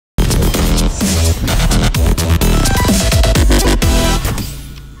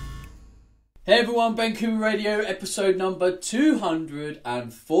Hey everyone, Bencoombertv Radio, episode number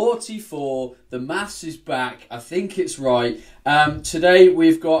 244. The maths is back. I think it's right. Today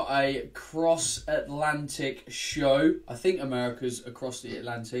we've got a cross-Atlantic show. I think America's across the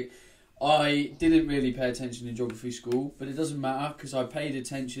Atlantic. I didn't really pay attention in geography school, but it doesn't matter because I paid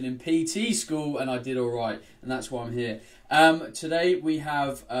attention in PT school and I did all right, and that's why I'm here. Today we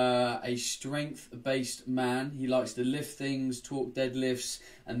have a strength-based man. He likes to lift things, talk deadlifts,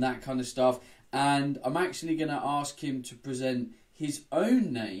 and that kind of stuff. And I'm actually going to ask him to present his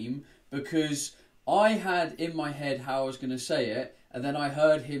own name because I had in my head how I was going to say it, and then I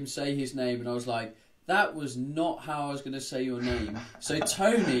heard him say his name, and I was like, that was not how I was going to say your name. So,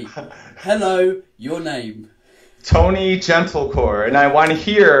 Tony, hello, your name. Tony Gentilcore, and I want to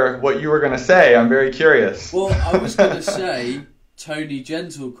hear what you were going to say. I'm very curious. Well, I was going to say Tony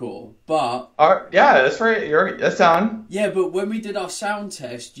Gentilcore, but... yeah, that's right. That's on. Yeah, but when we did our sound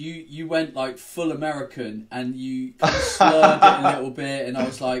test, you went like full American, and you kind of slurred it a little bit, and I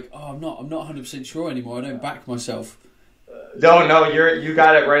was like, oh, I'm not 100% sure anymore. I don't back myself. No, you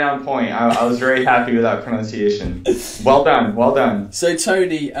got it right on point. I was very happy with that pronunciation. Well done. So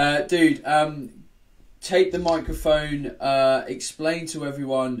Tony, dude, take the microphone, explain to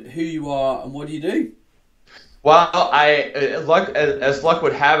everyone who you are and what do you do? Well, as luck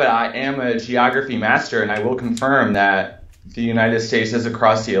would have it, I am a geography master, and I will confirm that the United States is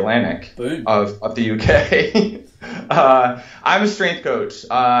across the Atlantic of the UK. I'm a strength coach.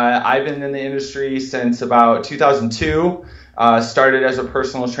 I've been in the industry since about 2002. Started as a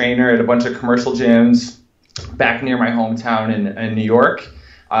personal trainer at a bunch of commercial gyms back near my hometown in New York.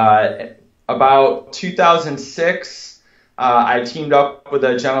 About 2006, I teamed up with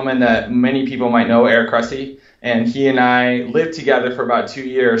a gentleman that many people might know, Eric Cressy, and he and I lived together for about 2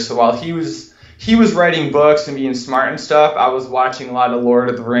 years. So while he was writing books and being smart and stuff, I was watching a lot of Lord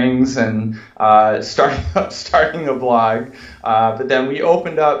of the Rings and starting a blog. But then we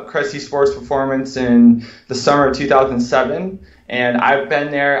opened up Cressy Sports Performance in the summer of 2007, and I've been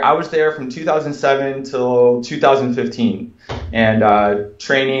there. I was there from 2007 till 2015, and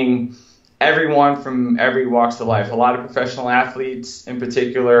training everyone from every walks of life. A lot of professional athletes, in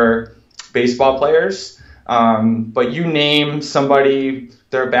particular baseball players. But you name somebody,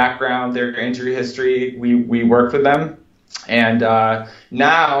 their background, their injury history, we work with them. And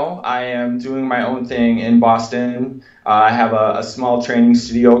now I am doing my own thing in Boston. I have a small training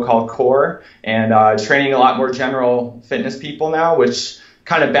studio called Core, and training a lot more general fitness people now, which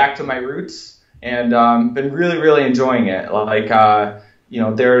kind of back to my roots, and been really enjoying it. Like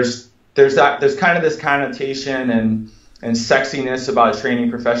there's kind of this connotation and sexiness about training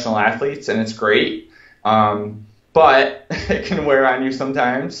professional athletes, and it's great. But it can wear on you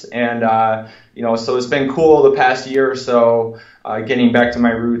sometimes, and so it's been cool the past year or so, getting back to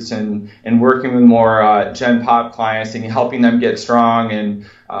my roots and working with more Gen Pop clients and helping them get strong and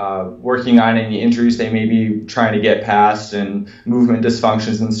working on any injuries they may be trying to get past and movement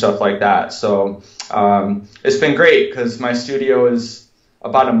dysfunctions and stuff like that. So it's been great because my studio is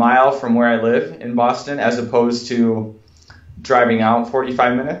about a mile from where I live in Boston, as opposed to driving out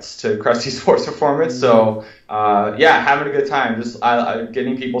 45 minutes to Cressy Sports Performance. So, having a good time, just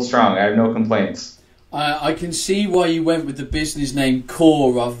getting people strong. I have no complaints. I can see why you went with the business name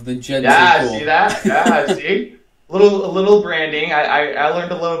Core rather than Gentilcore. Yeah, see that? Yeah, see? A little branding. I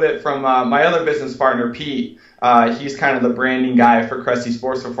learned a little bit from my other business partner, Pete. He's kind of the branding guy for Cressy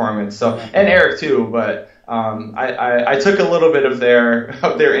Sports Performance. So, and Eric too, but I took a little bit of their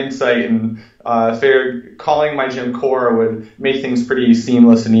insight and figured calling my gym Core would make things pretty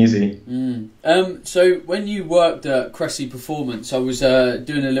seamless and easy. So when you worked at Cressy Performance, I was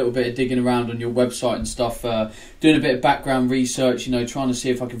doing a little bit of digging around on your website and stuff, doing a bit of background research, trying to see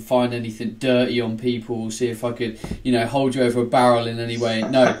if I can find anything dirty on people, see if I could, hold you over a barrel in any way.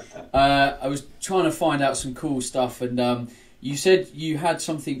 No, I was trying to find out some cool stuff, and you said you had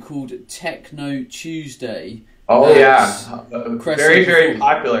something called Techno Tuesday. Oh yeah, very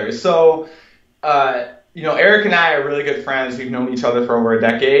popular. So, Eric and I are really good friends. We've known each other for over a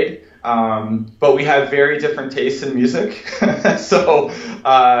decade, but we have very different tastes in music. So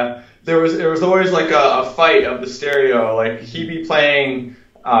there was always like a fight of the stereo. Like he'd be playing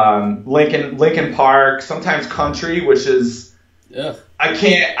Linkin Park, sometimes country, which is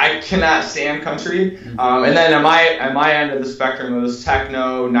I cannot stand country. And then at my end of the spectrum, it was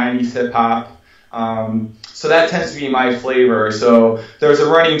techno, 90s hip hop. So that tends to be my flavor. So there was a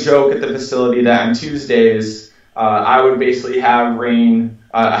running joke at the facility that on Tuesdays, I would basically have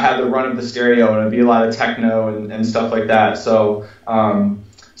I had the run of the stereo, and it'd be a lot of techno and stuff like that. So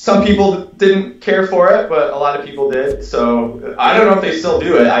Some people didn't care for it, but a lot of people did. So I don't know if they still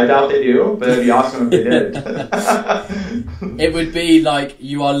do it. I doubt they do, but it'd be awesome if they did. It would be like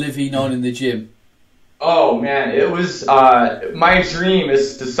you are living on in the gym. Oh man, it was my dream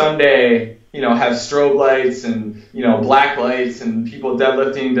is to someday, have strobe lights and black lights and people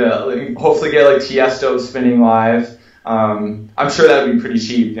deadlifting to hopefully get like Tiesto spinning live. I'm sure that would be pretty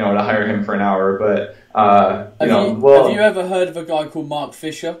cheap, to hire him for an hour, but. Have you ever heard of a guy called Mark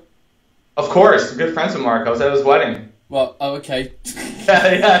Fisher? Of course, good friends with Mark. I was at his wedding. Well, oh, okay.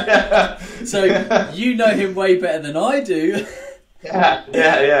 Yeah. So you know him way better than I do.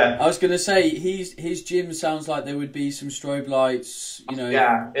 Yeah. I was going to say his gym sounds like there would be some strobe lights.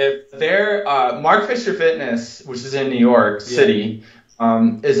 Yeah, if they're Mark Fisher Fitness, which is in New York City.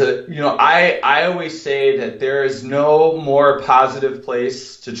 Is I always say that there is no more positive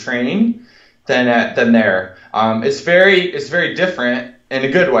place to train than there. It's very different in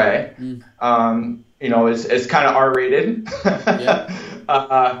a good way. It's kind of R-rated.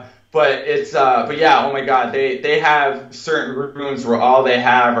 Yeah. But yeah, oh my God, they have certain rooms where all they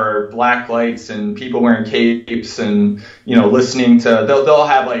have are black lights and people wearing capes and listening to they'll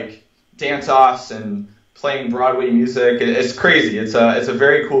have like dance offs and playing Broadway music. It's crazy. It's a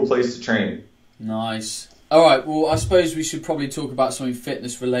very cool place to train. Nice. All right. Well, I suppose we should probably talk about something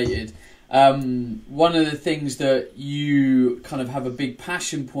fitness related. One of the things that you kind of have a big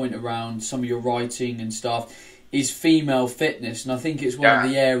passion point around some of your writing and stuff is female fitness, and I think it's one of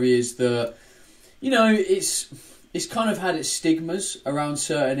the areas that it's kind of had its stigmas around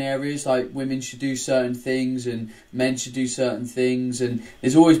certain areas, like women should do certain things and men should do certain things, and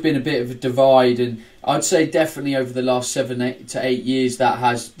there's always been a bit of a divide, and I'd say definitely over the last 7 to 8 years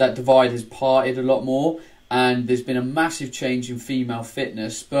that divide has parted a lot more. And there's been a massive change in female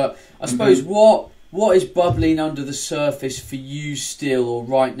fitness. But I suppose what is bubbling under the surface for you still or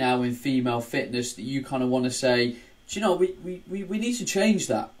right now in female fitness that you kind of want to say, do you know, we need to change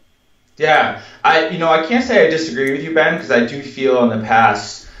that? Yeah, I can't say I disagree with you, Ben, because I do feel in the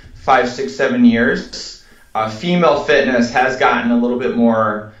past 5, 6, 7 years, female fitness has gotten a little bit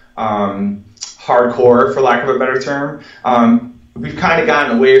more hardcore, for lack of a better term. We've kind of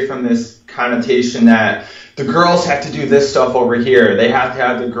gotten away from this connotation that the girls have to do this stuff over here. They have to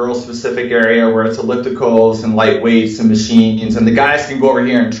have the girl-specific area where it's ellipticals and light weights and machines, and the guys can go over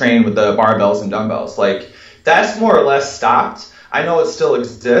here and train with the barbells and dumbbells. Like, that's more or less stopped. I know it still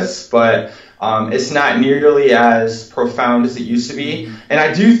exists, but it's not nearly as profound as it used to be. And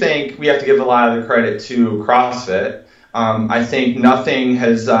I do think we have to give a lot of the credit to CrossFit. I think nothing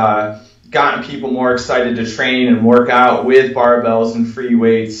has gotten people more excited to train and work out with barbells and free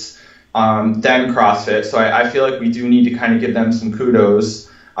weights than CrossFit. So I feel like we do need to kind of give them some kudos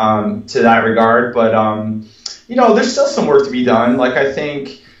to that regard. But, there's still some work to be done. Like, I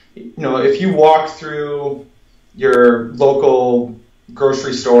think, if you walk through your local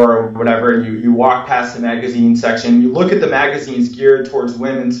grocery store or whatever, and you walk past the magazine section, you look at the magazines geared towards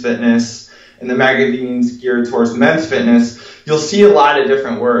women's fitness and the magazines geared towards men's fitness, you'll see a lot of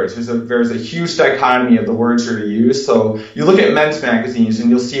different words. There's a huge dichotomy of the words you're to use. So you look at men's magazines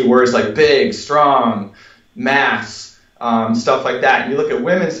and you'll see words like big, strong, mass, stuff like that. And you look at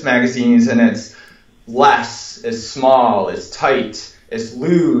women's magazines and it's less, it's small, it's tight, it's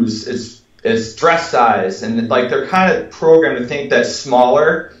loose, it's dress size. And like they're kind of programmed to think that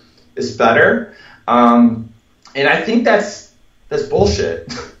smaller is better. And I think that's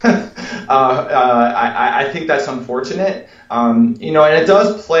bullshit. I think that's unfortunate. And it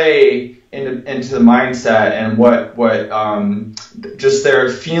does play into the mindset and what just their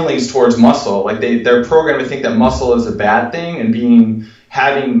feelings towards muscle. Like they're programmed to think that muscle is a bad thing and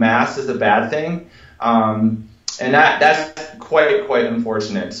having mass is a bad thing. And that's quite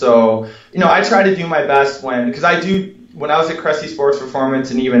unfortunate. So, I try to do my best when I was at Cressy Sports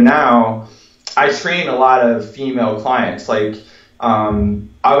Performance and even now, I train a lot of female clients. Like,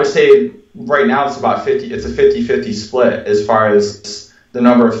 I would say right now it's about 50. It's a 50-50 split as far as the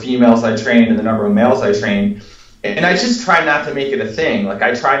number of females I train and the number of males I train. And I just try not to make it a thing. Like,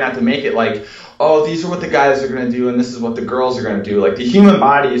 I try not to make it like, oh, these are what the guys are going to do and this is what the girls are going to do. Like, the human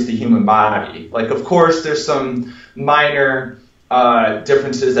body is the human body. Like, of course, there's some minor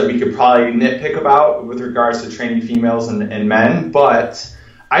differences that we could probably nitpick about with regards to training females and men, but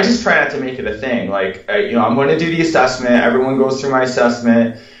I just try not to make it a thing. Like, I'm going to do the assessment. Everyone goes through my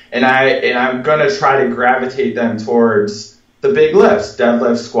assessment, and I'm going to try to gravitate them towards the big lifts: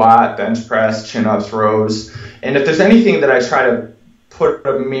 deadlift, squat, bench press, chin-ups, rows. And if there's anything that I try to put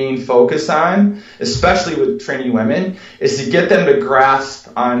a main focus on, especially with training women, is to get them to grasp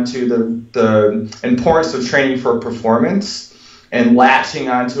onto the importance of training for performance. and latching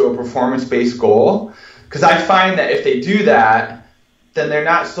onto a performance-based goal. Because I find that if they do that, then they're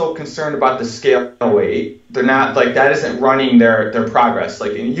not so concerned about the scale weight. They're not like that isn't running their progress.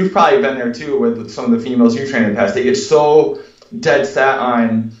 Like, and you've probably been there too with some of the females you train in the past. They get so dead set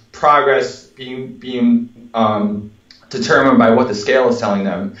on progress being determined by what the scale is telling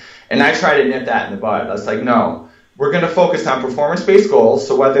them. And I try to nip that in the bud. I was like, no, we're going to focus on performance-based goals.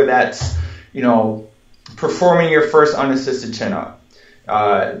 So whether that's, performing your first unassisted chin-up,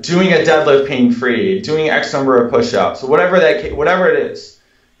 doing a deadlift pain-free, doing X number of push-ups, whatever it is.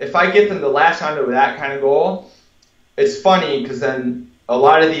 If I get them to latch onto that kind of goal, it's funny because then a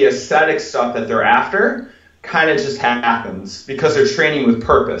lot of the aesthetic stuff that they're after kind of just happens because they're training with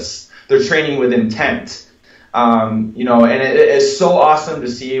purpose. They're training with intent. And it's so awesome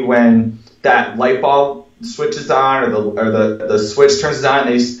to see when that light bulb switches on or the switch turns on.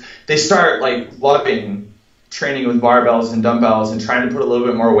 They start like loving training with barbells and dumbbells and trying to put a little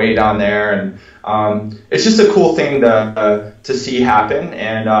bit more weight on there, and it's just a cool thing to see happen.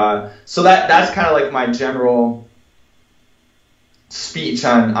 And so that's kind of like my general speech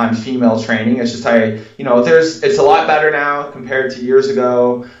on female training. It's just it's a lot better now compared to years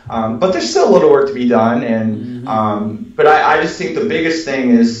ago, but there's still a little work to be done. And but I just think the biggest thing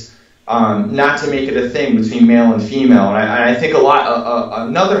is not to make it a thing between male and female. And I think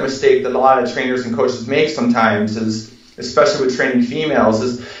another mistake that a lot of trainers and coaches make sometimes is, especially with training females,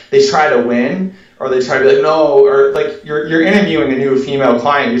 is they try to win, or they try to be like, no, or like you're interviewing a new female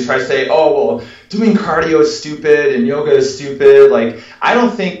client, you try to say, oh, well, doing cardio is stupid and yoga is stupid. Like, I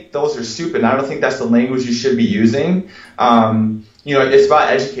don't think those are stupid. I don't think that's the language you should be using. It's about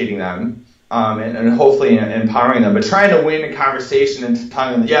educating them. And hopefully empowering them, but trying to win a conversation and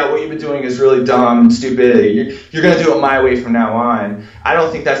telling them, yeah, what you've been doing is really dumb and stupid. You're going to do it my way from now on. I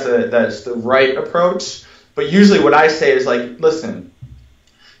don't think that's the right approach. But usually what I say is like, listen,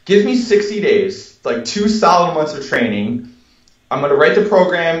 give me 60 days, like 2 solid months of training. I'm going to write the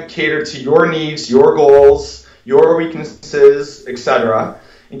program, cater to your needs, your goals, your weaknesses, etc.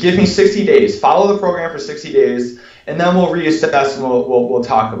 And give me 60 days. Follow the program for 60 days. And then we'll reassess and we'll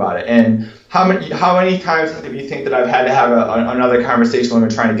talk about it. And how many times do you think that I've had to have another conversation when we're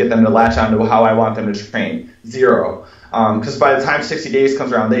trying to get them to latch on to how I want them to train? 0. Because by the time 60 days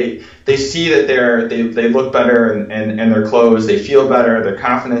comes around, they see that they look better and their clothes, they feel better, their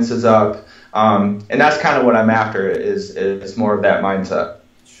confidence is up. And that's kind of what I'm after is more of that mindset.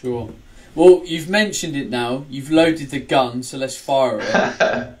 Sure. Well, you've mentioned it now. You've loaded the gun, so let's fire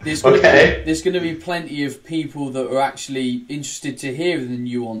it. There's going to be plenty of people that are actually interested to hear the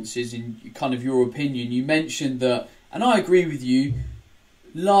nuances in kind of your opinion. You mentioned that, and I agree with you,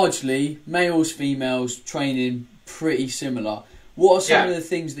 largely males, females training pretty similar. What are some of the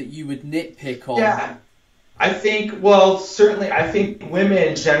things that you would nitpick on? Yeah. I think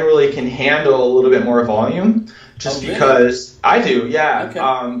women generally can handle a little bit more volume just because I do, yeah.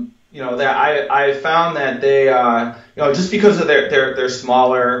 Okay. That I found that they, just because of their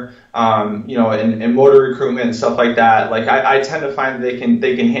smaller, and motor recruitment and stuff like that, like I tend to find that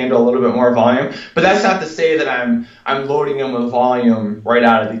they can handle a little bit more volume. But that's not to say that I'm loading them with volume right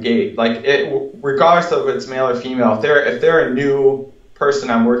out of the gate. Like regardless of if it's male or female, if they're a new person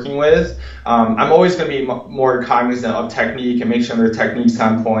I'm working with, I'm always going to be more cognizant of technique and make sure their technique's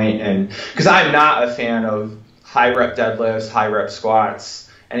on point. And because I'm not a fan of high rep deadlifts, high rep squats,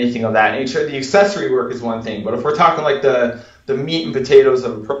 anything of that nature. The accessory work is one thing, but if we're talking like the meat and potatoes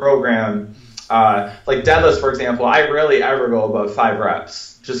of a program, like deadlifts, for example, I rarely ever go above 5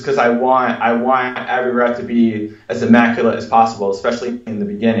 reps, just because I want every rep to be as immaculate as possible, especially in the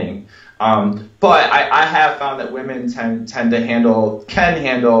beginning. But I have found that women can handle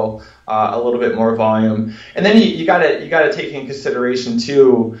a little bit more volume, and then you gotta take in consideration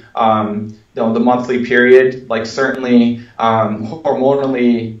too, the monthly period. Like certainly,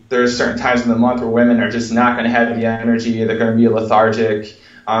 hormonally, there's certain times in the month where women are just not going to have the energy. They're going to be lethargic,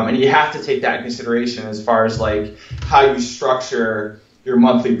 and you have to take that in consideration as far as like how you structure your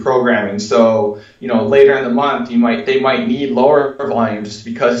monthly programming. So later in the month, they might need lower volume just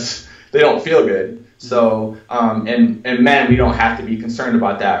because they don't feel good. So, and men, we don't have to be concerned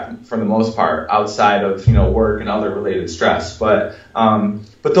about that for the most part, outside of work and other related stress. But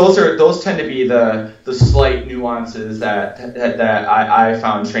those tend to be the slight nuances that I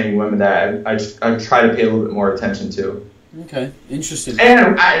found training women that I try to pay a little bit more attention to. Okay, interesting.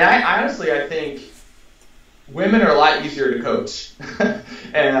 And I honestly, I think women are a lot easier to coach.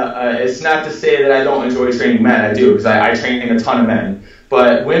 And it's not to say that I don't enjoy training men. I do, because I train a ton of men.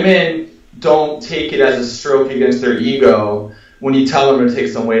 But women don't take it as a stroke against their ego when you tell them to take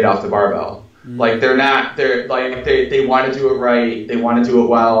some weight off the barbell. Like they're like they want to do it right. They want to do it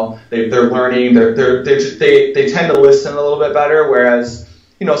well. They're learning. They tend to listen a little bit better. Whereas,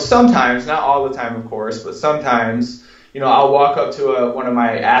 sometimes, not all the time, of course, but sometimes, I'll walk up to one of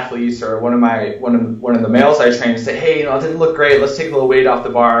my athletes or one of the males I train and say, hey, it didn't look great. Let's take a little weight off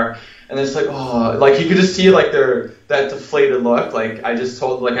the bar. And it's like, oh, like you could just see like that deflated look. Like I just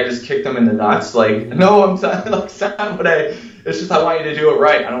kicked them in the nuts. Like, no, I'm not, like, it's not what it's just I want you to do it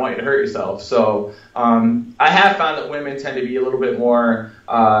right. I don't want you to hurt yourself. So I have found that women tend to be a little bit more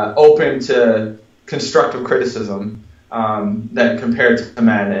open to constructive criticism than compared to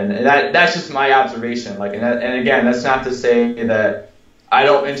men, and that's just my observation. Like, and again, that's not to say that I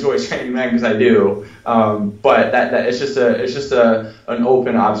don't enjoy training men, because I do, but that it's just an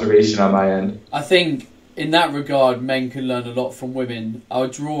open observation on my end. I think in that regard, men can learn a lot from women. I'll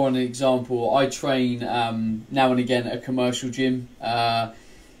draw on an example. I train now and again at a commercial gym,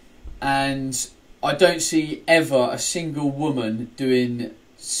 and I don't see ever a single woman doing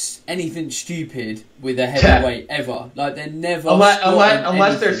anything stupid with a heavyweight ever. Like they're never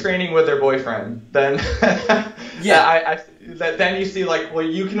unless they're training with their boyfriend. Then then you see, like, well,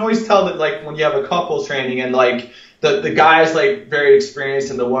 you can always tell that, like, when you have a couple training and like the guy's like very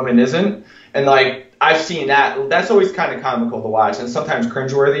experienced and the woman isn't, and like I've seen that. That's always kind of comical to watch and sometimes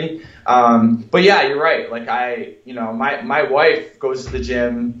cringeworthy. But yeah, you're right. Like my wife goes to the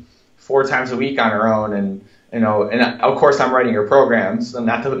gym 4 times a week on her own, and and of course I'm writing her programs. So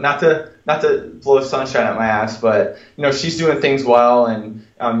not to blow sunshine at my ass, but she's doing things well,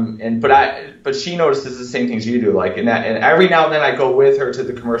 but she notices the same things you do. Like, and every now and then I go with her to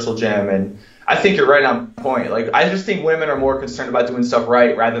the commercial gym, and I think you're right on point. Like, I just think women are more concerned about doing stuff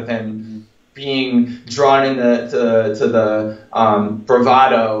right rather than being drawn into the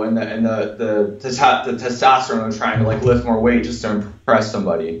bravado and the testosterone of trying to like lift more weight just to impress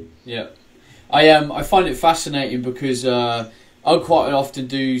somebody. Yeah, I find it fascinating because I'll quite often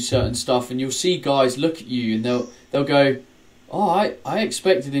do certain stuff, and you'll see guys look at you and they'll go, "Oh, I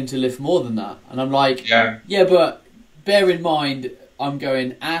expected him to lift more than that," and I'm like, "Yeah, but bear in mind, I'm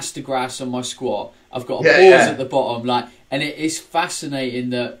going ass to grass on my squat. I've got a pause at the bottom, like." And it is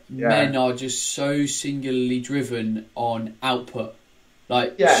fascinating that men are just so singularly driven on output,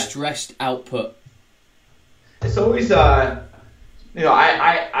 like stressed output. It's always, I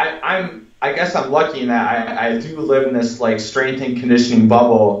guess I'm lucky in that I do live in this like strength and conditioning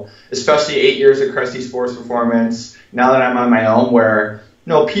bubble, especially 8 years at Crusty Sports Performance. Now that I'm on my own, where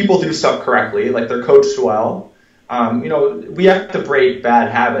people do stuff correctly, like they're coached well. We have to break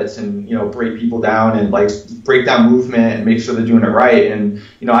bad habits and, break people down and like break down movement and make sure they're doing it right. And,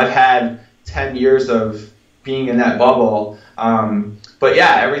 I've had 10 years of being in that bubble. But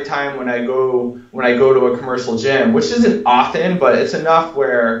yeah, every time when I go to a commercial gym, which isn't often, but it's enough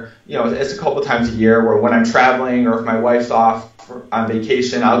where, it's a couple times a year where when I'm traveling or if my wife's off on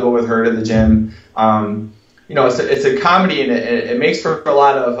vacation, I'll go with her to the gym. It's a comedy, and it makes for a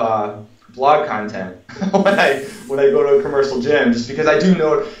lot of, blog content when I go to a commercial gym, just because I do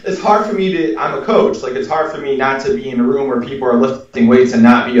know it's hard for me I'm a coach, like it's hard for me not to be in a room where people are lifting weights and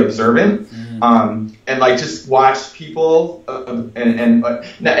not be observant, and like just watch people, and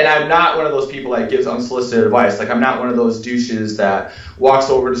I'm not one of those people that gives unsolicited advice. Like I'm not one of those douches that walks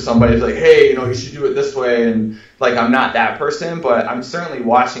over to somebody and is like, hey, you should do it this way, and like I'm not that person, but I'm certainly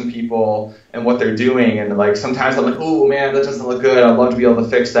watching people and what they're doing, and like sometimes I'm like, oh man, that doesn't look good, I'd love to be able to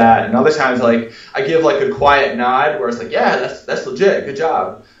fix that, and other times like I give like a quiet nod where it's like, yeah, that's legit, good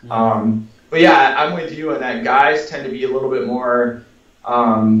job. But yeah, I'm with you in that guys tend to be a little bit more,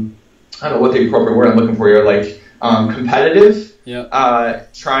 I don't know what the appropriate word I'm looking for here, like competitive,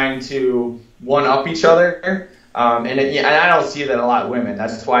 trying to one up each other. And I don't see that in a lot of women.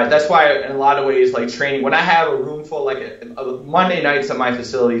 That's why in a lot of ways, like training, when I have a room full, like Monday nights at my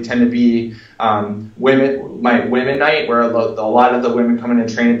facility tend to be my women night, where a lot of the women come in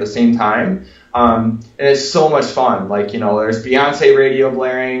and train at the same time. And it's so much fun. Like, there's Beyonce radio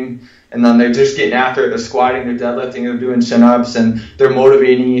blaring, and then they're just getting after it. They're squatting, they're deadlifting, they're doing chin-ups, and they're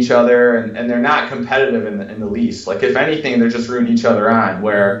motivating each other, and they're not competitive in the least. Like, if anything, they're just rooting each other on,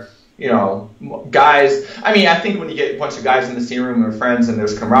 where guys, I think when you get a bunch of guys in the same room and friends and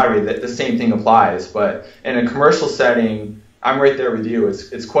there's camaraderie, that the same thing applies. But in a commercial setting, I'm right there with you.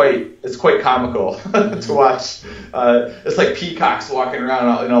 It's quite comical to watch. It's like peacocks walking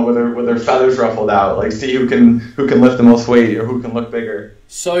around, with their feathers ruffled out, like see who can lift the most weight or who can look bigger.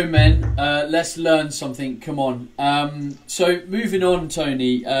 So men, let's learn something. Come on. So moving on,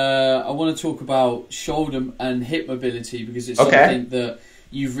 Tony. I want to talk about shoulder and hip mobility, because it's something that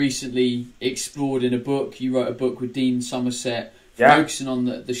you've recently explored in a book. You wrote a book with Dean Somerset focusing on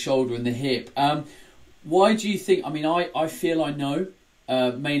the shoulder and the hip. Why do you think? I mean, I feel I know.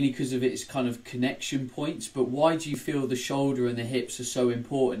 Mainly because of its kind of connection points, but why do you feel the shoulder and the hips are so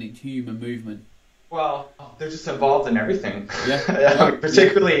important in human movement? Well, they're just involved in everything. Yeah.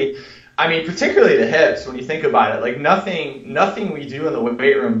 particularly the hips. When you think about it, like nothing we do in the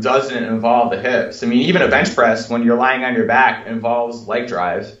weight room doesn't involve the hips. I mean, even a bench press, when you're lying on your back, involves leg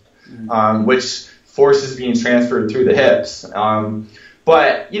drive, which force is being transferred through the hips.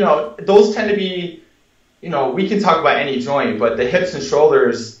 But those tend to be. We can talk about any joint, but the hips and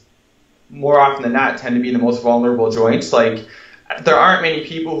shoulders, more often than not, tend to be the most vulnerable joints. Like, there aren't many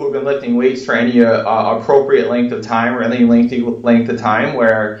people who have been lifting weights for any appropriate length of time or any length of time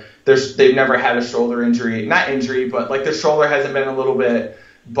where they've never had a shoulder injury. Not injury, but like their shoulder hasn't been a little bit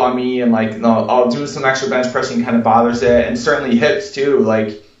bummy and like, I'll do some extra bench pressing kind of bothers it. And certainly hips too.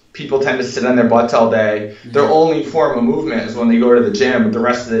 Like, people tend to sit on their butts all day. Their only form of movement is when they go to the gym, but the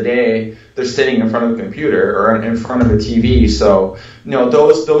rest of the day they're sitting in front of a computer or in front of a TV. So,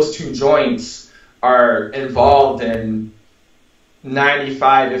 those two joints are involved in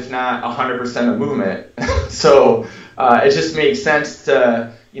 95, if not 100% of movement. So it just makes sense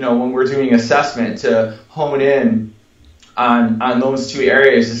to, when we're doing assessment, to hone in on those two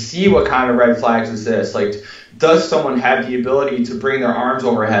areas to see what kind of red flags exist. Like, does someone have the ability to bring their arms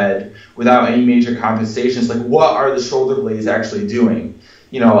overhead without any major compensations? Like, what are the shoulder blades actually doing?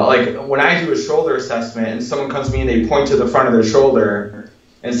 Like when I do a shoulder assessment and someone comes to me and they point to the front of their shoulder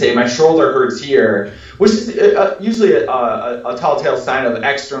and say, my shoulder hurts here, which is usually a telltale sign of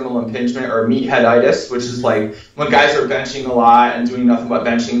external impingement or meatheaditis, which is like when guys are benching a lot and doing nothing but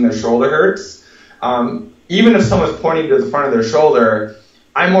benching, their shoulder hurts. Even if someone's pointing to the front of their shoulder,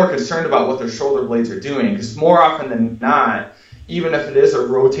 I'm more concerned about what their shoulder blades are doing, because more often than not, even if it is a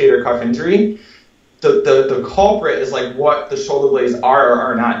rotator cuff injury, the culprit is like what the shoulder blades are or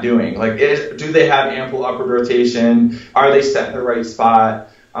are not doing. Like, do they have ample upward rotation? Are they set in the right spot?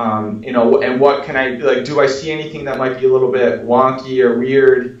 And what can I, like, do I see anything that might be a little bit wonky or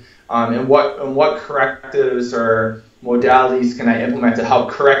weird? And what correctives or modalities can I implement to help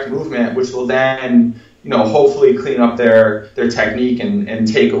correct movement, which will then, hopefully clean up their technique and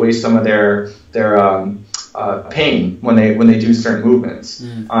take away some of their pain when they do certain movements.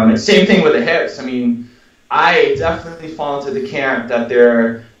 And same thing with the hips. I mean, I definitely fall into the camp that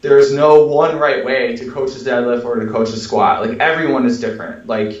there is no one right way to coach a deadlift or to coach a squat. Like, everyone is different.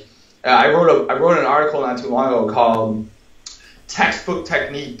 Like, I wrote an article not too long ago called "Textbook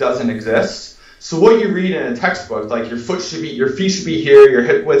Technique Doesn't Exist." So what you read in a textbook, like your feet should be here, your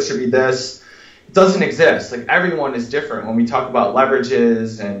hip width should be this, doesn't exist. Like, everyone is different when we talk about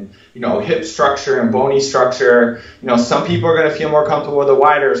leverages and, hip structure and bony structure. Some people are going to feel more comfortable with a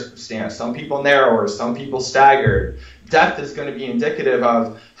wider stance, some people narrower, some people staggered. Depth is going to be indicative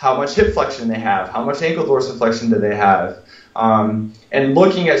of how much hip flexion they have, how much ankle dorsiflexion do they have. And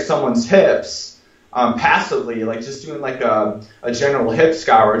looking at someone's hips passively, like just doing like a general hip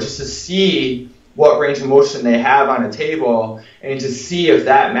scour, just to see what range of motion they have on a table and to see if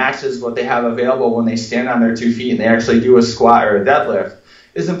that matches what they have available when they stand on their 2 feet and they actually do a squat or a deadlift,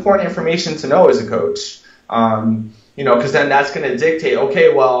 is important information to know as a coach. Because then that's going to dictate,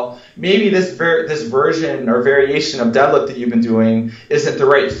 okay, well, maybe this version or variation of deadlift that you've been doing isn't the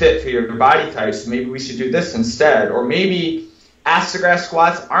right fit for your body type, so maybe we should do this instead. Or maybe ass to grass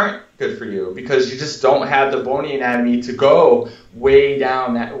squats aren't good for you because you just don't have the bony anatomy to go way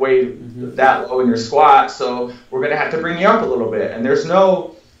down that low in your squat, so we're going to have to bring you up a little bit. And there's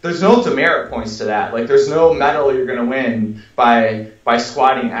no demerit points to that. Like, there's no medal you're going to win by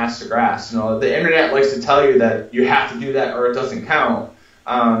squatting ass to grass. The internet likes to tell you that you have to do that or it doesn't count.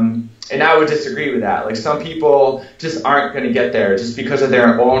 And I would disagree with that. Like, some people just aren't going to get there just because of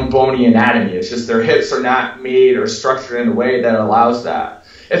their own bony anatomy. It's just their hips are not made or structured in a way that allows that.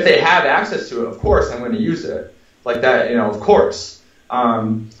 If they have access to it, of course, I'm going to use it. Like that, of course.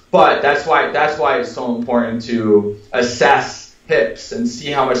 But that's why it's so important to assess hips and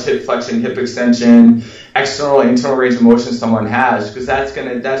see how much hip flexion, hip extension, external, internal range of motion someone has, because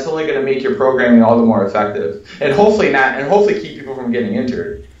that's only going to make your programming all the more effective, and hopefully keep people from getting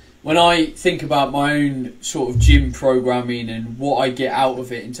injured. When I think about my own sort of gym programming and what I get out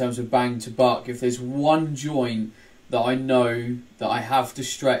of it in terms of bang to buck, if there's one joint that I know that I have to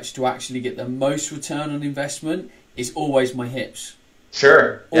stretch to actually get the most return on investment, it's always my hips.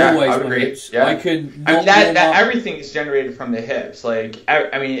 Sure. Always I would my agree. hips. Yeah. I can. That everything is generated from the hips. Like,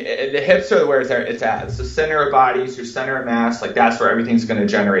 the hips are where it's at. It's the center of bodies, your center of mass. Like, that's where everything's going to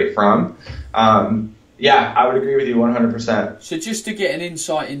generate from. Yeah, I would agree with you 100%. So just to get an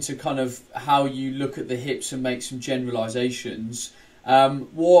insight into kind of how you look at the hips and make some generalizations,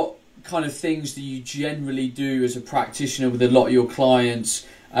 what kind of things do you generally do as a practitioner with a lot of your clients?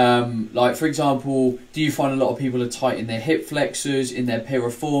 Like, for example, do you find a lot of people are tight in their hip flexors, in their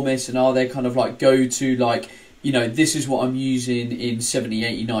piriformis, and are they kind of like go to like, you know, this is what I'm using in 70,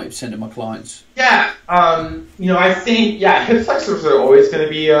 80, 90% of my clients? Yeah, I think, hip flexors are always going to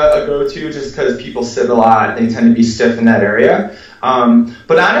be a go-to just because people sit a lot. They tend to be stiff in that area.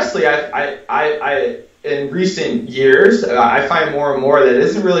 But honestly, I in recent years, I find more and more that it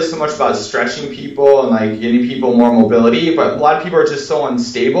isn't really so much about stretching people and like getting people more mobility, but a lot of people are just so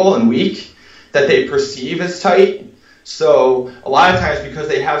unstable and weak that they perceive as tight. So a lot of times, because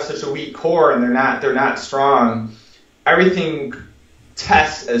they have such a weak core and they're not strong, everything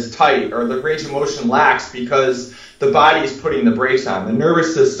tests as tight, or the range of motion lacks because the body is putting the brakes on. The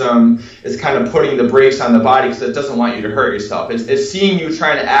nervous system is kind of putting the brakes on the body because it doesn't want you to hurt yourself. It's seeing you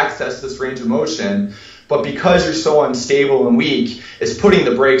trying to access this range of motion, but because you're so unstable and weak, it's putting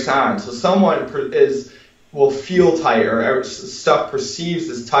the brakes on. So someone will feel tight, or stuff perceives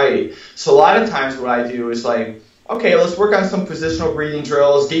as tight. So a lot of times what I do is like, okay, let's work on some positional breathing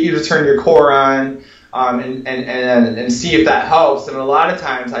drills, get you to turn your core on, and see if that helps. And a lot of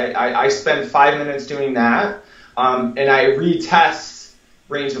times I spend 5 minutes doing that, and I retest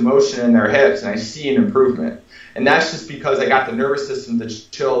range of motion in their hips, and I see an improvement. And that's just because I got the nervous system to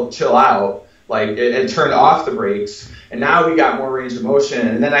chill out. Like it turned off the brakes, and now we got more range of motion.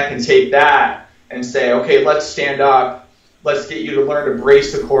 And then I can take that and say, okay, let's stand up. Let's get you to learn to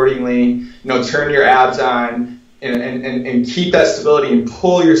brace accordingly. Turn your abs on. And keep that stability and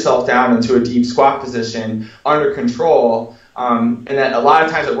pull yourself down into a deep squat position under control. And then a lot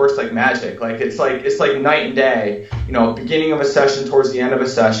of times it works like magic. Like it's like night and day. Beginning of a session towards the end of a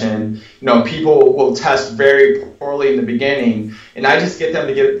session. People will test very poorly in the beginning, and I just get them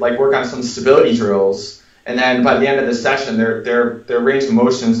to work on some stability drills. And then by the end of the session, their range of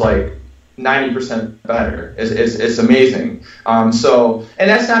motion is like 90% better. It's amazing. And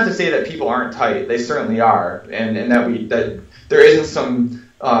that's not to say that people aren't tight. They certainly are, and that there isn't some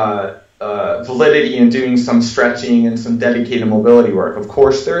validity in doing some stretching and some dedicated mobility work. Of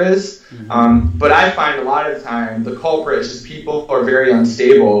course there is, but I find a lot of the time the culprit is just people who are very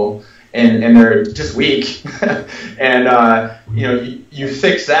unstable and they're just weak. And you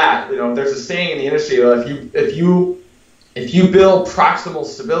fix that. There's a saying in the industry, if you build proximal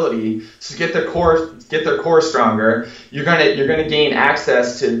stability to get their core stronger, you're gonna gain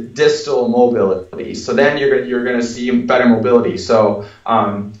access to distal mobility. So then you're gonna see better mobility. So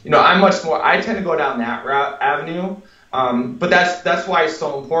I tend to go down that avenue. But that's why it's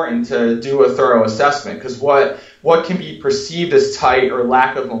so important to do a thorough assessment, because what can be perceived as tight or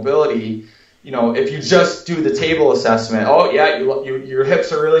lack of mobility, if you just do the table assessment, your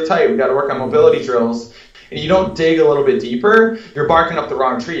hips are really tight, we got to work on mobility drills, and you don't dig a little bit deeper, you're barking up the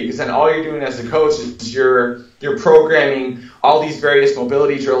wrong tree, because then all you're doing as a coach is you're programming all these various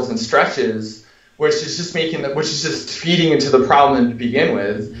mobility drills and stretches, which is just feeding into the problem to begin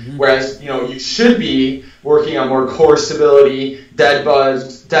with. Mm-hmm. Whereas you should be working on more core stability, dead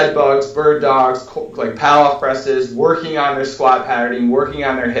bugs, bird dogs, like pal-off presses, working on their squat patterning, working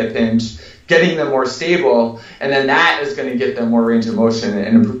on their hip hinge, getting them more stable, and then that is going to get them more range of motion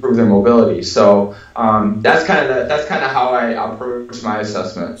and improve their mobility. So that's kind of how I approach my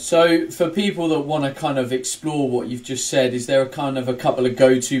assessment. So for people that want to kind of explore what you've just said, is there a couple of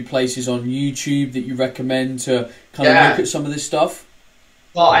go-to places on YouTube that you recommend to kind of look at some of this stuff?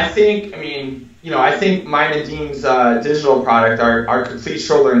 Well, I think mine and Dean's digital product, our complete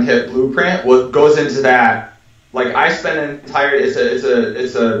shoulder and hip blueprint, goes into that. Like I spent an entire, it's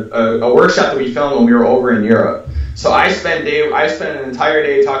a workshop that we filmed when we were over in Europe. So I spent an entire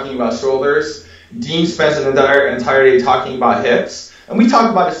day talking about shoulders. Dean spends an entire day talking about hips. And we talk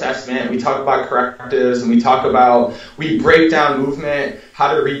about assessment, we talk about correctives, and we break down movement,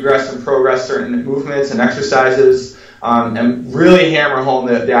 how to regress and progress certain movements and exercises, and really hammer home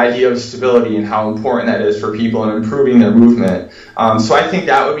the idea of stability and how important that is for people and improving their movement. So I think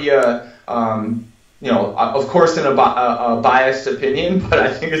that would be of course in a biased opinion, but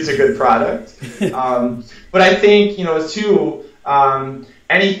I think it's a good product. But I think, too,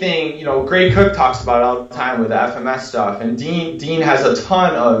 anything, Gray Cook talks about all the time with the FMS stuff, and Dean has a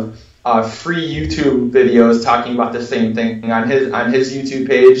ton of free YouTube videos talking about the same thing on his YouTube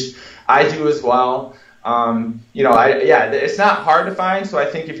page. I do as well. It's not hard to find, so I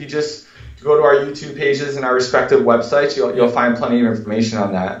think if you just go to our YouTube pages and our respective websites, you'll find plenty of information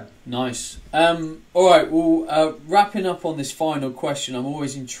on that. Nice. All right. Well, wrapping up on this final question, I'm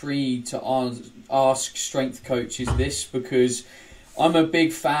always intrigued to ask strength coaches this, because I'm a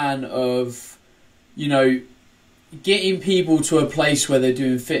big fan of, getting people to a place where they're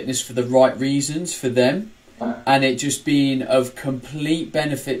doing fitness for the right reasons for them, and it just being of complete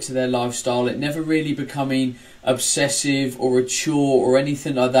benefit to their lifestyle. It never really becoming obsessive or a chore or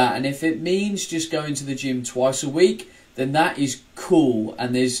anything like that. And if it means just going to the gym twice a week, then that is cool.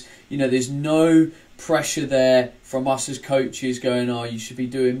 And there's no pressure there from us as coaches going, oh, you should be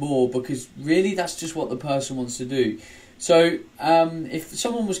doing more, because really that's just what the person wants to do. So if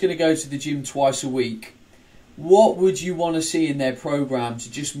someone was going to go to the gym twice a week, what would you want to see in their program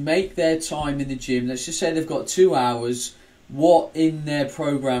to just make their time in the gym? Let's just say they've got 2 hours. What in their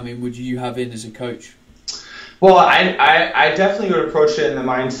programming would you have in as a coach? Well, I definitely would approach it in the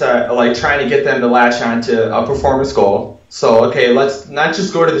mindset of like trying to get them to latch on to a performance goal. So, okay, let's not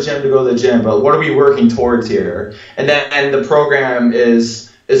just go to the gym to go to the gym, but what are we working towards here? And then the program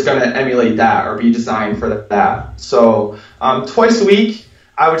is going to emulate that or be designed for that. So twice a week,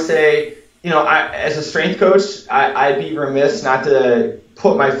 I would say, as a strength coach, I'd be remiss not to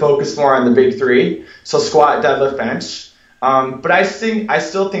put my focus more on the big three. So squat, deadlift, bench. But I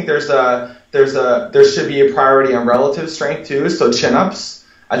still think there should be a priority on relative strength too. So chin-ups.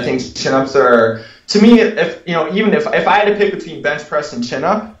 I think chin-ups are, to me, if I had to pick between bench press and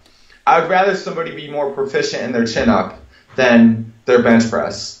chin-up, I would rather somebody be more proficient in their chin-up than their bench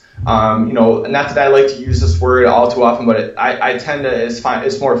press. Not that I like to use this word all too often, but I tend to,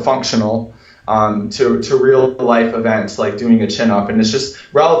 it's more functional to real life events like doing a chin up, and it's just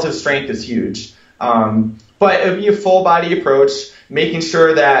relative strength is huge. But it would be a full body approach, making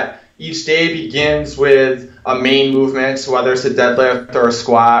sure that each day begins with a main movement, so whether it's a deadlift or a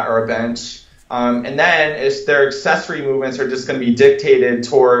squat or a bench, and then their accessory movements are just going to be dictated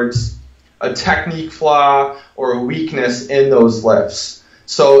towards a technique flaw or a weakness in those lifts.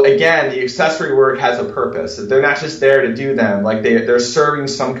 So again, the accessory work has a purpose. They're not just there to do them. Like they're serving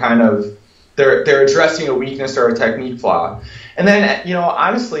some kind of, they're addressing a weakness or a technique flaw. And then,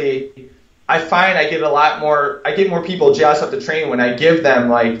 honestly, I find I get more people jazzed up to train when I give them,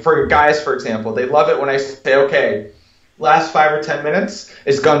 like for guys, for example, they love it when I say, okay, last 5 or 10 minutes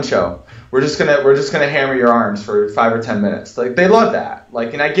is gun show. We're just gonna hammer your arms for 5 or 10 minutes. Like they love that.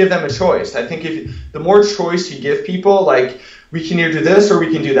 Like, and I give them a choice. I think the more choice you give people, like, we can either do this or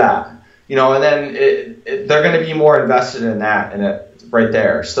we can do that, and then they're going to be more invested in that and it right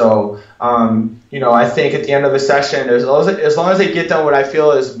there. So, I think at the end of the session, as long as they get done what I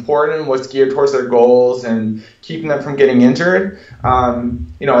feel is important, what's geared towards their goals and keeping them from getting injured,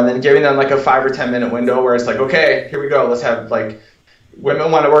 and then giving them like a 5 or 10 minute window where it's like, okay, here we go. Let's have like,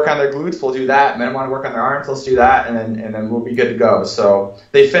 women want to work on their glutes, we'll do that. Men want to work on their arms, let's do that, and then we'll be good to go. So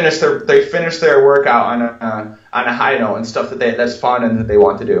they finish their workout on a high note and stuff that's fun and that they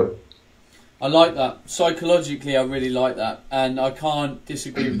want to do. I like that. Psychologically, I really like that, and I can't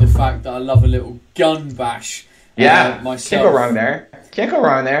disagree with the fact that I love a little gun bash. Myself. Can't go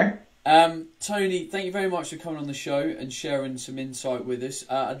wrong there. Tony, thank you very much for coming on the show and sharing some insight with us.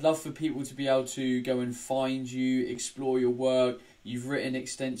 I'd love for people to be able to go and find you, explore your work. You've written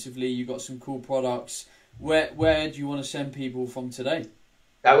extensively. You've got some cool products. Where do you want to send people from today?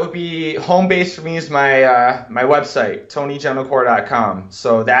 That would be home base for me is my my website, TonyGentilcore.com.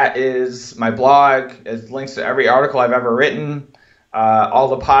 So that is my blog. It links to every article I've ever written, all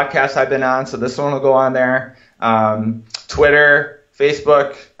the podcasts I've been on. So this one will go on there. Twitter,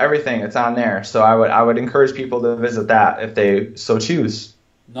 Facebook, everything. It's on there. So I would encourage people to visit that if they so choose.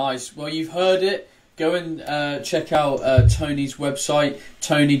 Nice. Well, you've heard it. Go and check out Tony's website,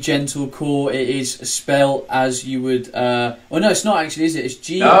 Tony Gentilcore. It is spelled as you would... no, it's not actually, is it? It's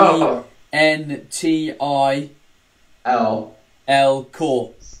Gentil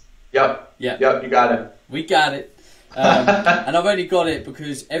Core. Yep, you got it. We got it. And I've only got it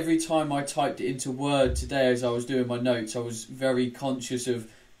because every time I typed it into Word today as I was doing my notes, I was very conscious of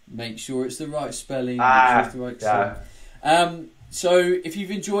make sure it's the right spelling, make sure it's the right spelling. So if you've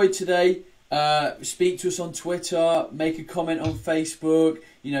enjoyed today... speak to us on Twitter, make a comment on Facebook,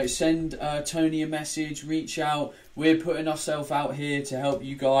 send Tony a message, reach out. We're putting ourselves out here to help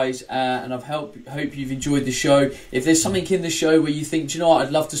you guys, and hope you've enjoyed the show. If there's something in the show where you think, do you know what,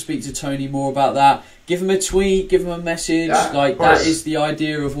 I'd love to speak to Tony more about that, give him a tweet, give him a message. That is the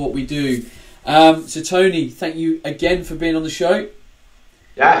idea of what we do. So Tony, thank you again for being on the show.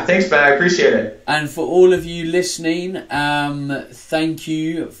 Yeah, thanks, man. I appreciate it. And for all of you listening, thank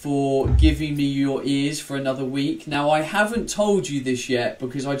you for giving me your ears for another week. Now, I haven't told you this yet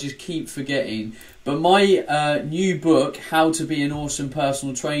because I just keep forgetting, But my new book, How to Be an Awesome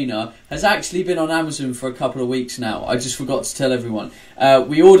Personal Trainer, has actually been on Amazon for a couple of weeks now. I just forgot to tell everyone.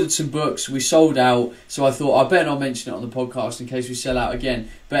 We ordered some books, we sold out, so I thought I better not mention it on the podcast in case we sell out again.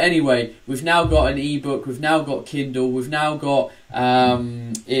 But anyway, we've now got an ebook, we've now got Kindle, we've now got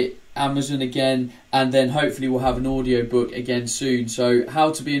Amazon again, and then hopefully we'll have an audio book again soon. So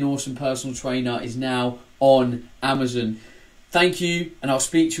How to Be an Awesome Personal Trainer is now on Amazon. Thank you, and I'll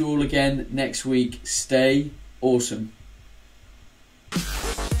speak to you all again next week. Stay awesome.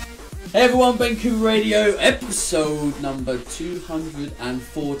 Hey everyone, Bencoombertv Radio, episode number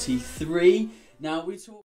 243. Now we talk